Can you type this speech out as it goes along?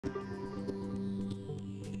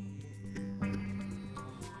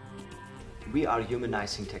We are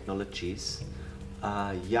Humanizing Technologies,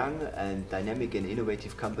 a young and dynamic and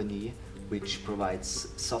innovative company which provides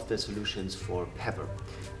software solutions for Pepper.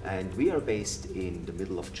 And we are based in the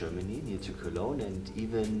middle of Germany, near to Cologne, and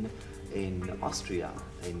even in Austria,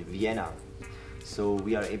 in Vienna. So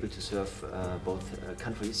we are able to serve both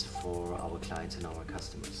countries for our clients and our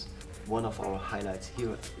customers. One of our highlights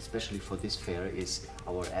here, especially for this fair, is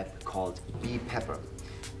our app called Be Pepper.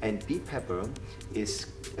 And Be Pepper is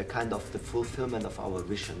a kind of the fulfillment of our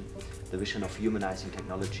vision, the vision of humanizing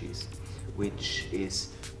technologies, which is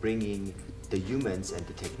bringing the humans and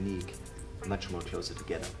the technique much more closer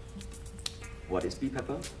together. What is Be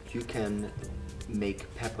Pepper? You can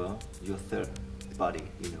make Pepper your third body,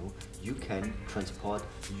 You can transport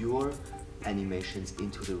your animations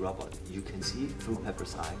into the robot. You can see through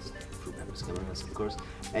Pepper's eyes, through Pepper's cameras of course,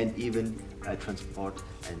 and even transport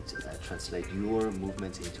and translate your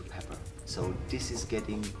movements into Pepper. So this is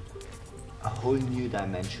getting a whole new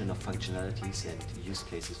dimension of functionalities and use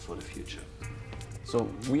cases for the future. So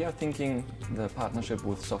we are thinking the partnership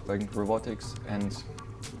with SoftBank Robotics and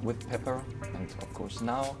with Pepper, and of course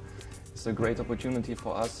now it's a great opportunity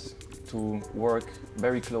for us to work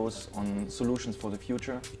very close on solutions for the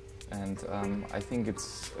future. And I think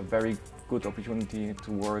it's a very good opportunity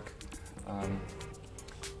to work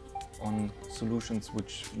on solutions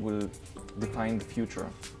which will define the future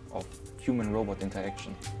of human-robot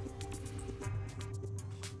interaction.